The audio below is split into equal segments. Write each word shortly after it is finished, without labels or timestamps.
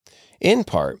In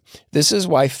part, this is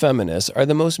why feminists are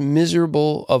the most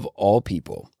miserable of all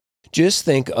people. Just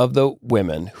think of the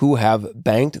women who have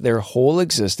banked their whole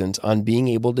existence on being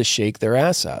able to shake their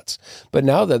assets. But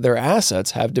now that their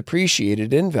assets have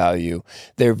depreciated in value,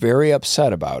 they're very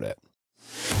upset about it.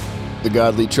 The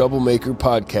Godly Troublemaker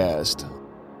Podcast.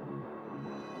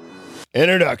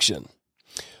 Introduction.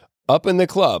 Up in the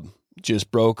club.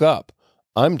 Just broke up.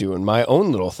 I'm doing my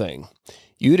own little thing.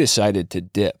 You decided to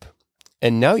dip.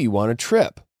 And now you want to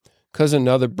trip. 'Cause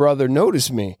another brother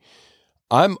noticed me.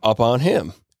 I'm up on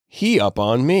him. He up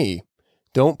on me.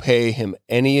 Don't pay him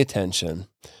any attention,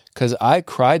 'cause I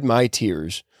cried my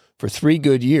tears for 3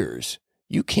 good years.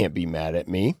 You can't be mad at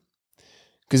me.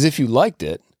 'Cause if you liked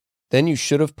it, then you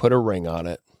should have put a ring on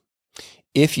it.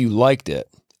 If you liked it,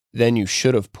 then you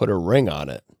should have put a ring on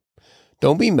it.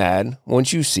 Don't be mad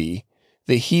once you see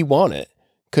that he want it,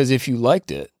 'cause if you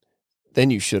liked it, then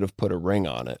you should have put a ring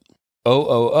on it. Oh,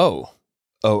 oh, oh.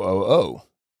 Oh, oh, oh.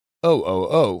 Oh, oh,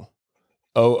 oh.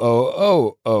 Oh, oh,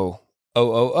 oh, oh, oh,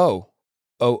 oh, oh,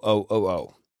 oh, oh, oh,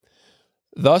 oh.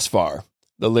 Thus far,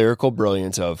 the lyrical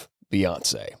brilliance of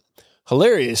Beyonce.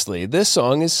 Hilariously, this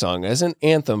song is sung as an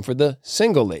anthem for the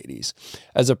single ladies,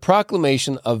 as a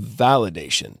proclamation of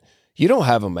validation. You don't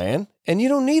have a man, and you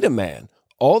don't need a man,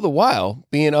 all the while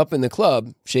being up in the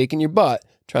club, shaking your butt,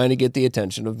 trying to get the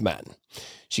attention of men.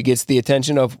 She gets the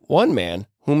attention of one man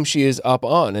whom she is up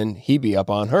on, and he be up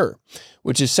on her,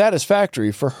 which is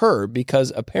satisfactory for her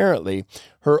because apparently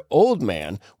her old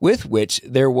man, with which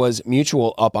there was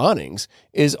mutual up-onings,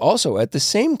 is also at the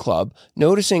same club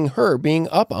noticing her being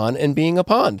up on and being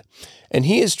upon. And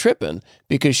he is tripping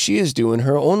because she is doing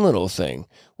her own little thing,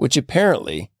 which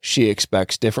apparently she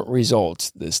expects different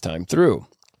results this time through.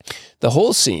 The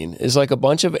whole scene is like a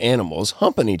bunch of animals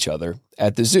humping each other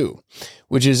at the zoo,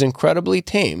 which is incredibly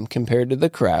tame compared to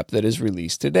the crap that is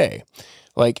released today,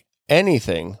 like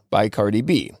anything by Cardi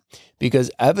B, because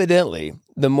evidently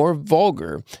the more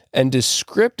vulgar and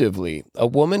descriptively a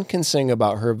woman can sing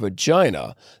about her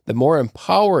vagina, the more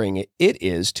empowering it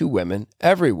is to women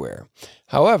everywhere.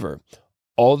 However,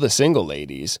 all the single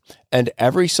ladies and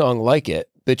every song like it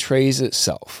betrays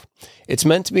itself. It's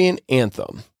meant to be an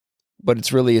anthem, but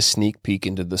it's really a sneak peek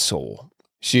into the soul.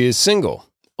 She is single,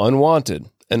 unwanted,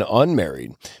 and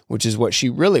unmarried, which is what she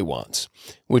really wants,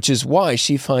 which is why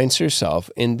she finds herself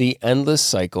in the endless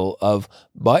cycle of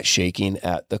butt shaking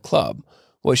at the club.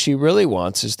 What she really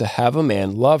wants is to have a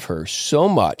man love her so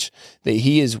much that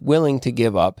he is willing to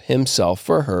give up himself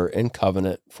for her in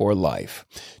covenant for life,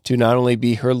 to not only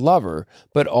be her lover,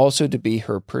 but also to be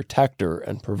her protector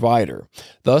and provider,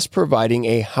 thus providing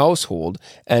a household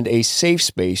and a safe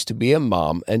space to be a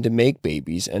mom and to make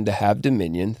babies and to have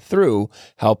dominion through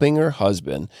helping her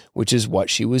husband, which is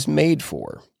what she was made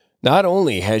for. Not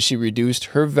only has she reduced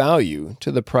her value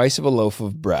to the price of a loaf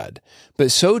of bread, but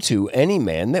so too any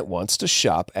man that wants to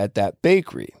shop at that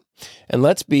bakery. And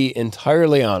let's be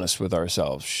entirely honest with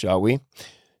ourselves, shall we?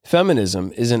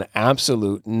 Feminism is an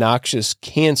absolute noxious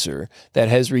cancer that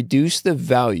has reduced the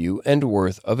value and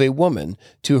worth of a woman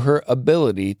to her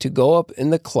ability to go up in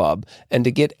the club and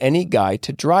to get any guy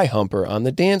to dry hump her on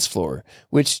the dance floor,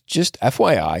 which, just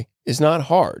FYI, is not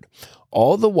hard,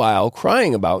 all the while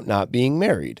crying about not being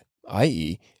married,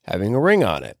 i.e., having a ring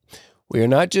on it. We are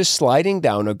not just sliding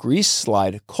down a grease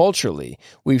slide culturally.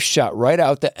 We've shot right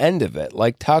out the end of it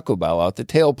like Taco Bell out the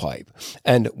tailpipe,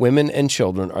 and women and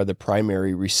children are the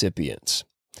primary recipients.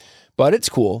 But it's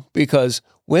cool because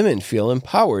women feel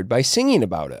empowered by singing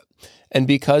about it, and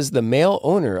because the male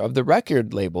owner of the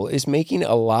record label is making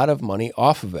a lot of money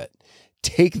off of it.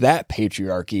 Take that,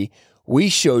 patriarchy. We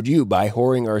showed you by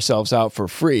whoring ourselves out for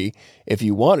free. If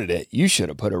you wanted it, you should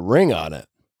have put a ring on it.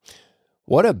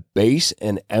 What a base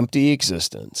and empty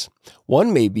existence.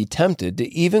 One may be tempted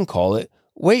to even call it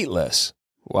weightless.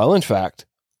 Well, in fact,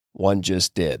 one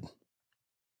just did.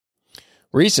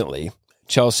 Recently,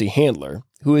 Chelsea Handler,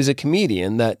 who is a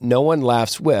comedian that no one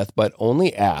laughs with but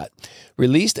only at,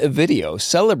 released a video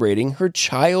celebrating her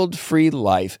child-free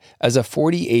life as a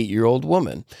 48-year-old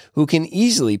woman who can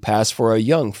easily pass for a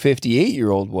young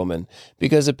 58-year-old woman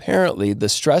because apparently the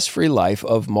stress-free life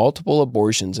of multiple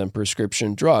abortions and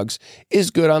prescription drugs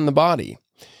is good on the body.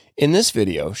 In this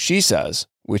video, she says,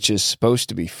 which is supposed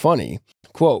to be funny,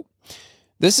 quote,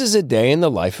 "This is a day in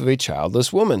the life of a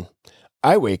childless woman.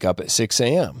 I wake up at 6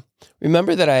 a.m.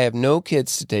 Remember that I have no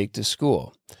kids to take to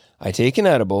school. I take an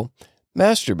edible,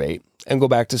 masturbate, and go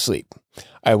back to sleep.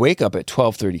 I wake up at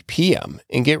 12:30 p.m.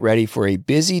 and get ready for a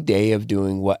busy day of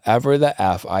doing whatever the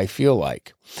F I feel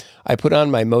like. I put on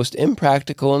my most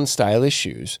impractical and stylish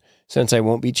shoes, since I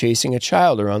won't be chasing a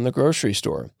child around the grocery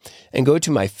store, and go to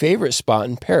my favorite spot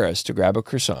in Paris to grab a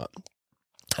croissant.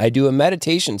 I do a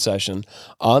meditation session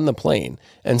on the plane,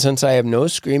 and since I have no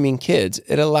screaming kids,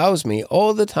 it allows me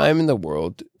all the time in the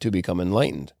world to become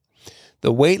enlightened.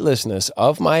 The weightlessness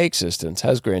of my existence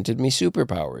has granted me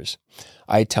superpowers.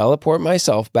 I teleport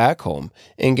myself back home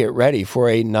and get ready for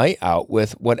a night out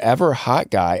with whatever hot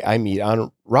guy I meet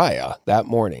on Raya that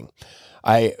morning.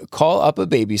 I call up a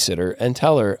babysitter and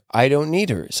tell her I don't need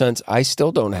her since I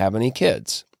still don't have any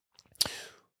kids.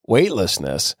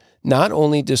 Weightlessness not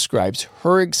only describes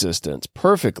her existence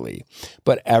perfectly,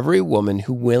 but every woman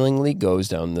who willingly goes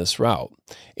down this route,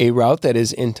 a route that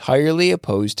is entirely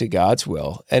opposed to God's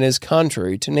will and is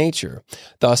contrary to nature,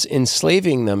 thus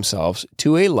enslaving themselves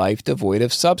to a life devoid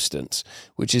of substance,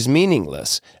 which is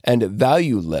meaningless and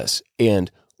valueless and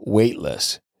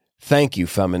weightless. Thank you,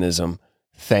 feminism.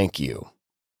 Thank you.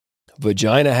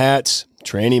 Vagina hats,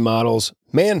 tranny models,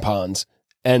 manpons,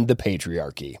 and the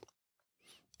patriarchy.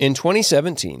 In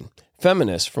 2017,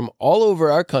 feminists from all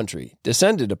over our country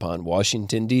descended upon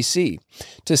Washington, D.C.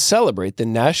 to celebrate the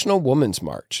National Women's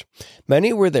March.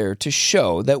 Many were there to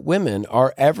show that women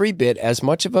are every bit as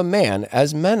much of a man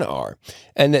as men are,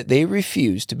 and that they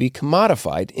refuse to be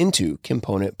commodified into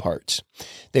component parts.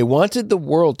 They wanted the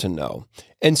world to know,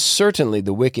 and certainly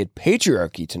the wicked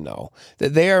patriarchy to know,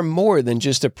 that they are more than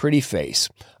just a pretty face,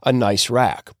 a nice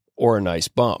rack, or a nice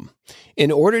bum.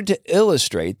 In order to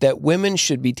illustrate that women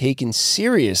should be taken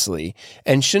seriously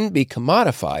and shouldn't be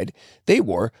commodified, they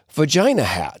wore vagina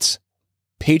hats.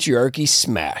 Patriarchy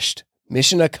smashed.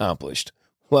 Mission accomplished.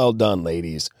 Well done,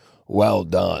 ladies. Well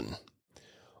done.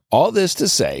 All this to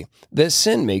say that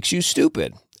sin makes you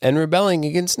stupid, and rebelling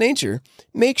against nature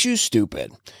makes you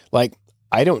stupid. Like,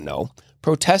 I don't know,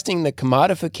 protesting the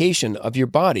commodification of your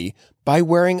body by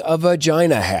wearing a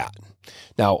vagina hat.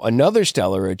 Now, another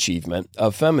stellar achievement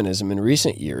of feminism in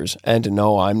recent years, and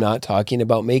no, I'm not talking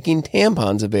about making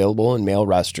tampons available in male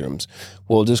restrooms.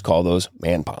 We'll just call those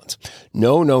manpons.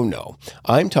 No.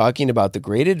 I'm talking about the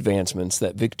great advancements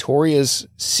that Victoria's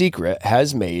Secret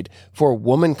has made for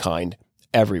womankind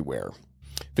everywhere.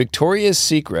 Victoria's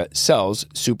Secret sells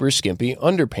super skimpy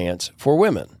underpants for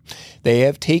women. They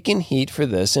have taken heat for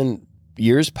this in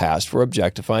years past for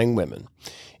objectifying women,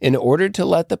 in order to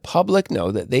let the public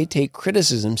know that they take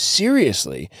criticism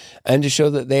seriously and to show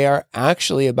that they are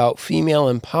actually about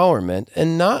female empowerment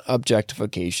and not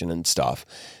objectification and stuff.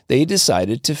 They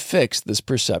decided to fix this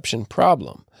perception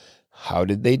problem. How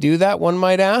did they do that, one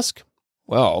might ask?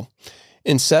 Well,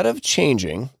 instead of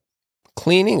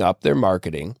cleaning up their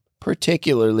marketing,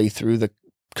 particularly through the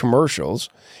commercials,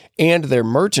 and their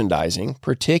merchandising,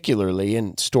 particularly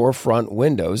in storefront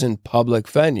windows in public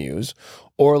venues,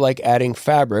 or like adding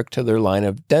fabric to their line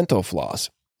of dental floss.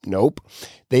 Nope.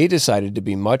 They decided to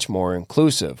be much more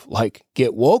inclusive, like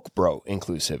get woke, bro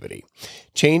inclusivity.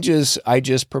 Changes I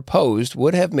just proposed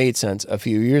would have made sense a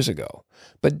few years ago,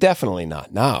 but definitely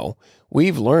not now.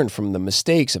 We've learned from the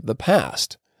mistakes of the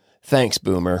past. Thanks,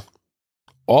 Boomer.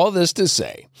 All this to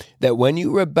say that when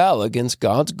you rebel against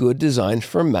God's good design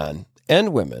for men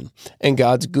and women and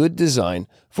God's good design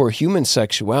for human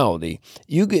sexuality,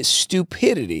 you get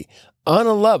stupidity on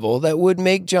a level that would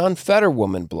make John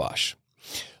Fetterwoman blush.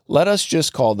 Let us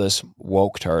just call this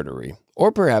woke tartary,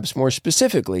 or perhaps more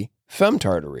specifically,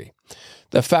 femtartary.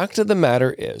 The fact of the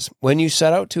matter is, when you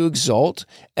set out to exalt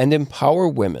and empower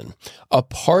women,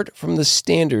 apart from the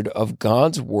standard of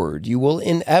God's word, you will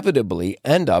inevitably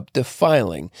end up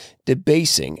defiling,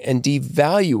 debasing, and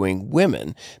devaluing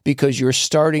women because your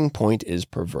starting point is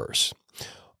perverse.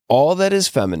 All that is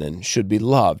feminine should be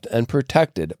loved and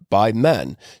protected by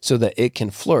men so that it can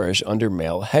flourish under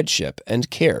male headship and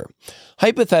care.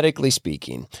 Hypothetically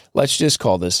speaking, let's just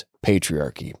call this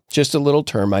patriarchy. Just a little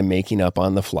term I'm making up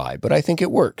on the fly, but I think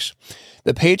it works.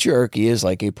 The patriarchy is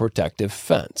like a protective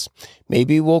fence.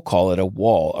 Maybe we'll call it a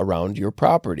wall around your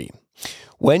property.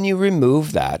 When you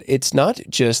remove that, it's not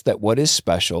just that what is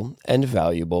special and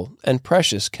valuable and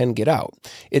precious can get out.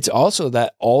 It's also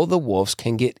that all the wolves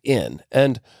can get in.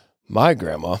 And my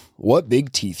grandma, what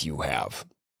big teeth you have.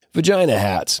 Vagina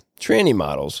hats, tranny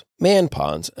models,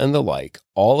 manpons, and the like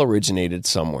all originated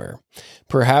somewhere.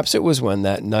 Perhaps it was when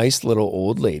that nice little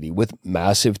old lady with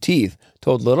massive teeth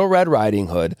told Little Red Riding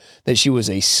Hood that she was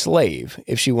a slave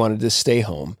if she wanted to stay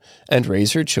home and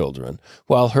raise her children,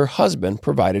 while her husband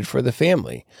provided for the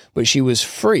family, but she was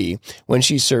free when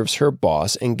she serves her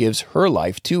boss and gives her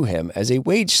life to him as a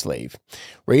wage slave.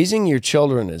 Raising your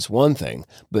children is one thing,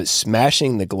 but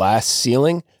smashing the glass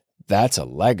ceiling, That's a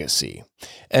legacy.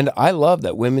 And I love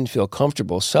that women feel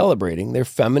comfortable celebrating their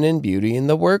feminine beauty in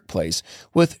the workplace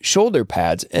with shoulder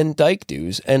pads and dyke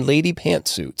doos and lady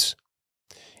pantsuits.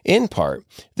 In part,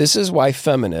 this is why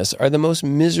feminists are the most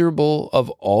miserable of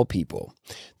all people.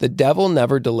 The devil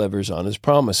never delivers on his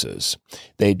promises.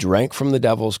 They drank from the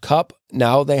devil's cup,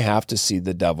 now they have to see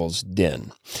the devil's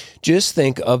din. Just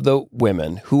think of the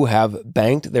women who have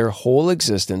banked their whole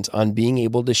existence on being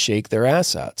able to shake their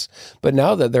assets. But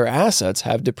now that their assets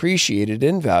have depreciated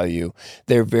in value,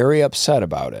 they're very upset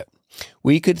about it.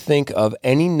 We could think of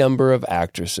any number of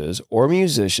actresses or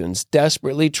musicians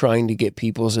desperately trying to get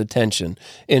people's attention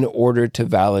in order to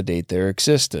validate their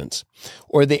existence,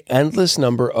 or the endless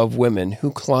number of women who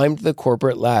climbed the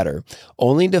corporate ladder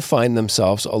only to find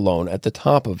themselves alone at the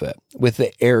top of it, with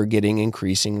the air getting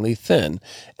increasingly thin,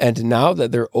 and now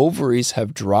that their ovaries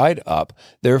have dried up,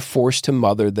 they're forced to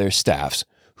mother their staffs,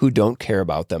 who don't care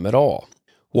about them at all.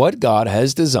 What God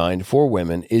has designed for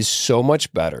women is so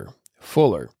much better,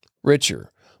 fuller,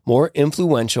 richer, more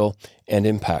influential, and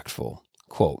impactful.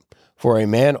 Quote, "For a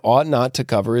man ought not to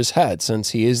cover his head, since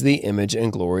he is the image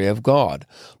and glory of God.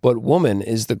 But woman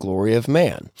is the glory of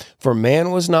man. For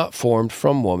man was not formed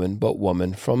from woman, but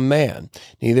woman from man.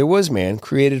 Neither was man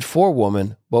created for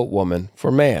woman, but woman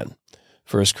for man."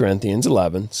 1 Corinthians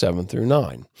 11,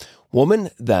 7-9. Woman,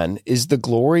 then, is the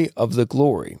glory of the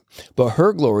glory, but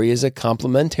her glory is a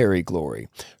complementary glory.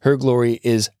 Her glory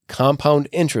is compound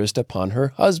interest upon her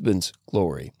husband's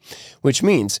glory, which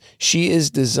means she is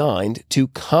designed to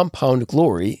compound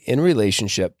glory in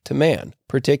relationship to man,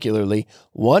 particularly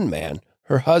one man,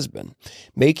 her husband,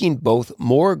 making both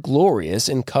more glorious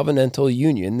in covenantal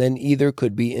union than either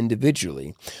could be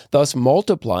individually, thus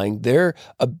multiplying their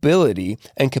ability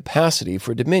and capacity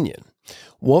for dominion.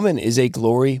 Woman is a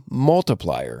glory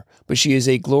multiplier, but she is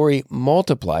a glory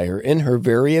multiplier in her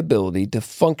very ability to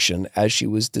function as she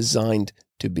was designed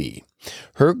to be.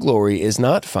 Her glory is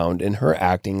not found in her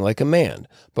acting like a man,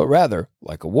 but rather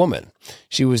like a woman.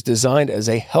 She was designed as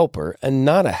a helper and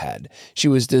not a head. She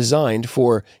was designed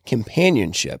for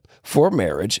companionship, for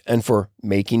marriage, and for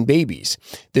making babies.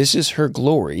 This is her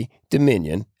glory,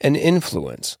 dominion, and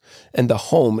influence. And the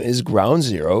home is ground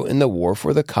zero in the war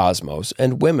for the cosmos,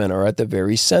 and women are at the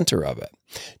very center of it.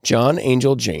 John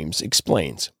Angel James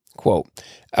explains, quote,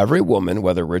 "Every woman,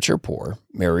 whether rich or poor,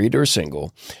 married or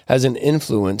single, has an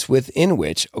influence within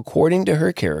which, according to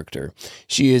her character,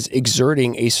 she is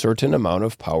exerting a certain amount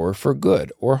of power for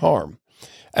good or harm.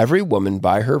 Every woman,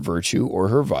 by her virtue or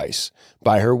her vice,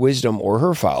 by her wisdom or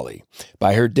her folly,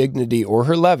 by her dignity or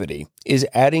her levity, is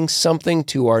adding something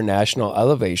to our national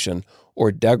elevation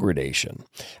or degradation.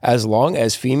 As long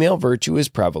as female virtue is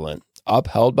prevalent,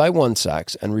 upheld by one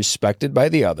sex and respected by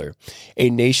the other, a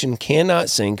nation cannot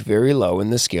sink very low in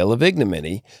the scale of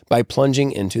ignominy by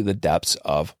plunging into the depths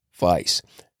of vice."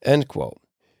 End quote.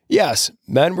 Yes,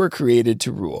 men were created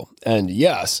to rule, and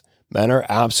yes, men are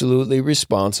absolutely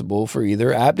responsible for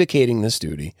either abdicating this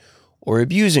duty or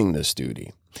abusing this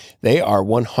duty. They are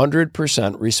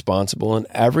 100% responsible in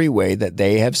every way that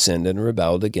they have sinned and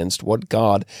rebelled against what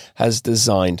God has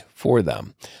designed for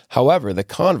them. However, the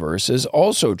converse is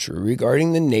also true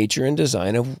regarding the nature and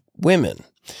design of women.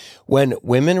 When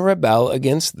women rebel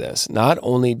against this, not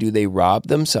only do they rob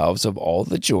themselves of all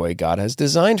the joy God has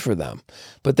designed for them,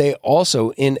 but they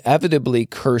also inevitably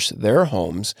curse their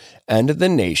homes and the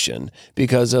nation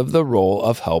because of the role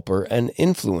of helper and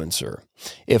influencer.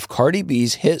 If Cardi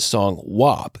B's hit song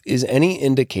WAP is any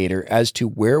indicator as to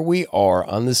where we are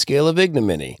on the scale of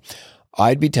ignominy,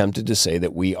 I'd be tempted to say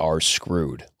that we are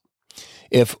screwed.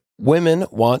 If women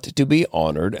want to be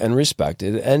honored and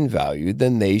respected and valued,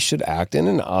 then they should act in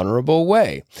an honorable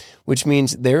way, which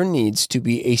means there needs to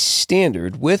be a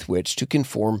standard with which to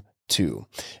conform to.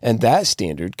 And that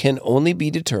standard can only be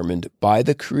determined by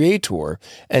the Creator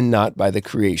and not by the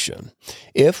creation.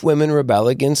 If women rebel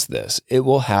against this, it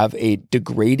will have a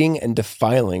degrading and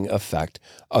defiling effect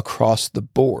across the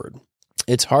board.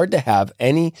 It's hard to have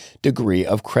any degree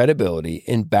of credibility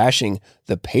in bashing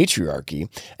the patriarchy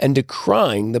and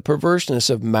decrying the perverseness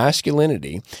of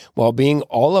masculinity while being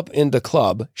all up in the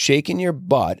club, shaking your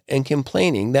butt and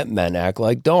complaining that men act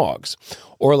like dogs,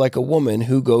 or like a woman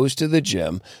who goes to the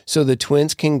gym so the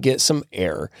twins can get some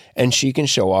air and she can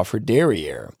show off her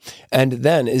derriere, and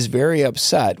then is very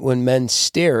upset when men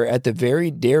stare at the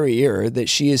very derriere that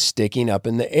she is sticking up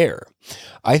in the air.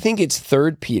 I think it's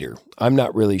 3 Peter, I'm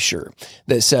not really sure,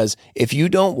 that says, if you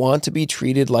don't want to be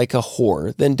treated like a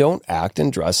whore, then don't act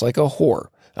and dress like a whore.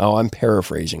 Oh, I'm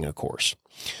paraphrasing, of course.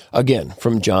 Again,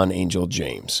 from John Angel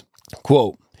James.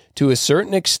 Quote, To a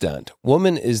certain extent,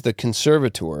 woman is the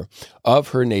conservator of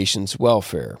her nation's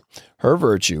welfare. Her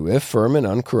virtue, if firm and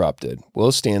uncorrupted,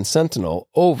 will stand sentinel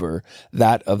over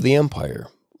that of the empire.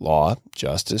 Law,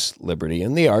 justice, liberty,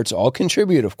 and the arts all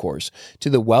contribute, of course, to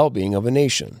the well-being of a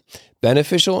nation.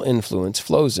 Beneficial influence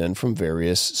flows in from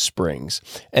various springs,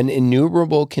 and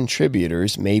innumerable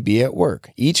contributors may be at work,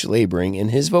 each laboring in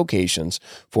his vocations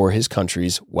for his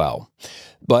country's well.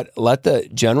 But let the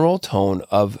general tone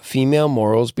of female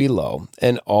morals be low,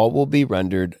 and all will be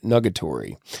rendered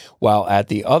nugatory, while at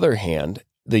the other hand,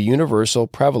 the universal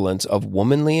prevalence of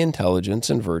womanly intelligence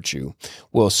and virtue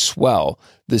will swell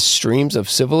the streams of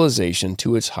civilization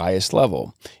to its highest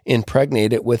level,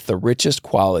 impregnate it with the richest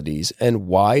qualities, and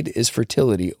wide is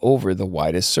fertility over the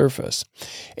widest surface.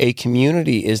 A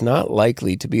community is not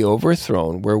likely to be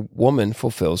overthrown where woman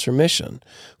fulfills her mission,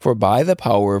 for by the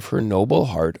power of her noble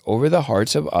heart over the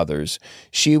hearts of others,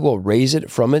 she will raise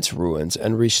it from its ruins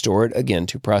and restore it again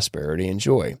to prosperity and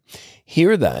joy.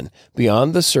 Here, then,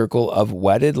 beyond the circle of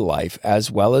wedded life as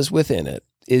well as within it,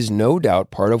 is no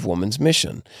doubt part of woman's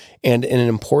mission, and an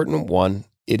important one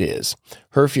it is.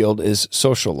 Her field is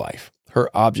social life. Her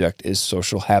object is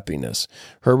social happiness.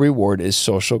 Her reward is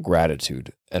social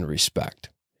gratitude and respect.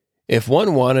 If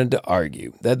one wanted to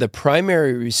argue that the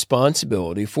primary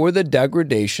responsibility for the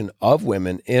degradation of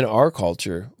women in our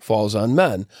culture falls on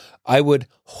men, I would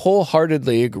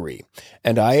wholeheartedly agree,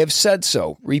 and I have said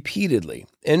so repeatedly,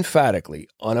 emphatically,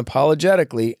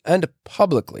 unapologetically, and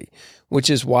publicly, which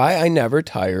is why I never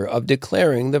tire of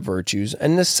declaring the virtues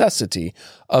and necessity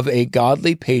of a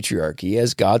godly patriarchy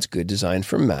as God's good design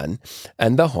for men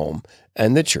and the home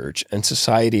and the church and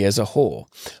society as a whole.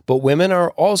 But women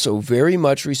are also very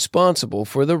much responsible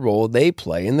for the role they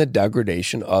play in the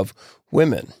degradation of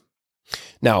women.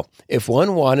 Now, if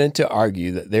one wanted to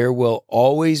argue that there will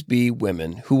always be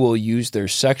women who will use their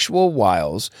sexual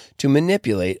wiles to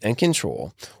manipulate and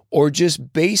control, or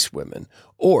just base women,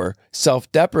 or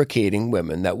self-deprecating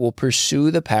women that will pursue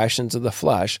the passions of the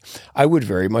flesh, I would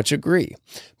very much agree.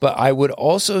 But I would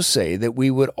also say that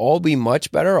we would all be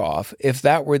much better off if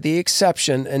that were the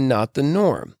exception and not the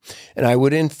norm. And I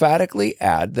would emphatically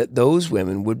add that those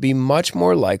women would be much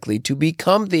more likely to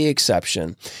become the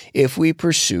exception if we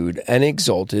pursued and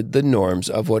exalted the norms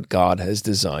of what God has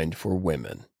designed for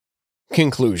women.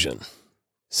 Conclusion.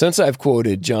 Since I've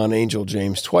quoted John Angel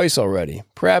James twice already,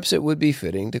 perhaps it would be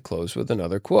fitting to close with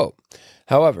another quote.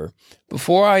 However,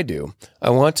 before I do,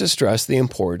 I want to stress the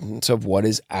importance of what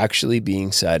is actually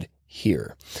being said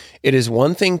here. It is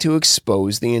one thing to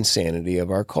expose the insanity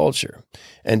of our culture,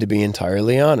 and to be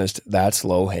entirely honest, that's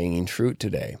low-hanging fruit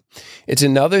today. It's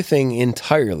another thing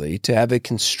entirely to have a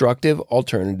constructive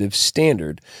alternative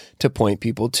standard to point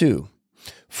people to.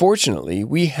 Fortunately,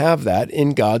 we have that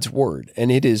in God's Word,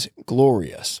 and it is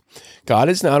glorious. God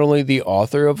is not only the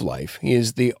author of life, He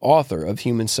is the author of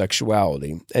human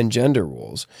sexuality and gender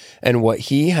roles, and what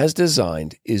He has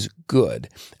designed is good.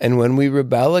 And when we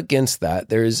rebel against that,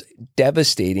 there is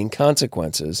devastating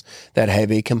consequences that have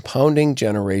a compounding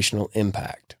generational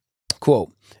impact.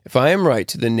 Quote, "If I am right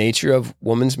to the nature of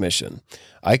woman's mission,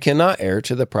 I cannot err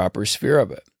to the proper sphere of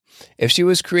it. If she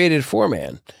was created for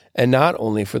man, and not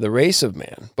only for the race of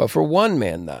man, but for one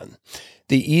man then,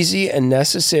 the easy and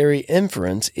necessary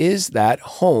inference is that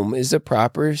home is the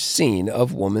proper scene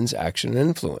of woman's action and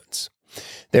influence.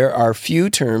 There are few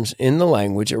terms in the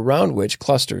language around which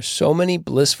cluster so many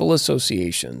blissful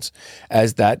associations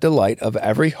as that delight of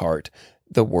every heart,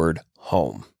 the word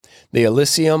home. The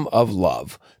Elysium of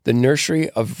love, the nursery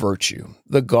of virtue,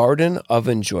 the garden of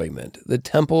enjoyment, the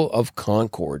temple of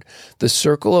concord, the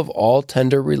circle of all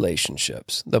tender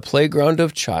relationships, the playground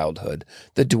of childhood,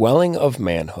 the dwelling of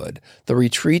manhood, the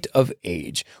retreat of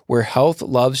age, where health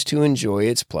loves to enjoy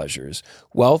its pleasures,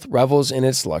 wealth revels in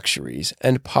its luxuries,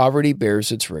 and poverty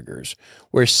bears its rigors,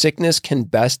 where sickness can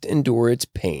best endure its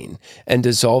pain, and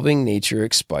dissolving nature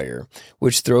expire,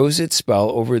 which throws its spell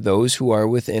over those who are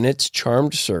within its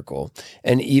charmed circle,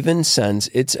 and even sends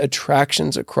its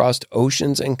attractions across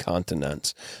oceans and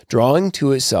continents, drawing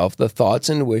to itself the thoughts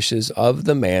and wishes of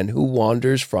the man who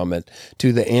wanders from it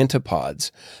to the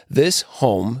antipodes. This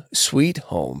home, sweet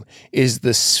home, is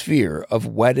the sphere of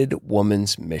wedded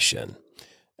woman's mission."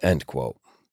 End quote.